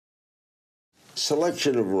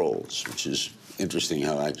Selection of roles, which is interesting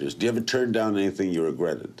how actors... Do you ever turn down anything you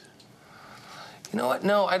regretted? You know what?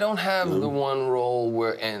 No, I don't have the one role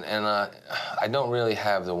where... I don't really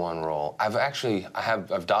have the one role.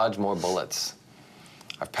 I've dodged more bullets.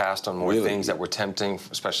 I've passed on more things that were tempting,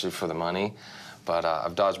 especially for the money. But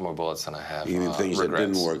I've dodged more bullets than I have Even things regrets. that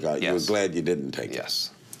didn't work out. Yes. You were glad you didn't take it. Yes.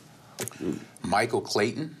 Michael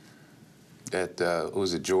Clayton, that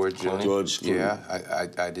was it George? George. Yeah,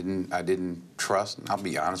 I didn't trust. I'll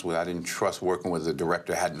be honest with you, I didn't trust working with a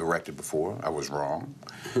director I hadn't directed before. I was wrong.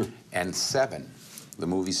 And Seven, the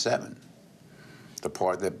movie Seven, the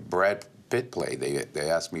part that Brad Pitt played. They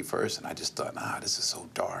asked me first, and I just thought, nah, this is so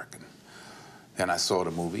dark. And then I saw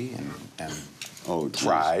the movie and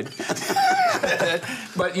tried.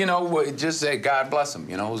 But you know, just said God bless him.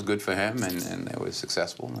 You know, it was good for him, and they were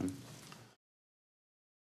successful. And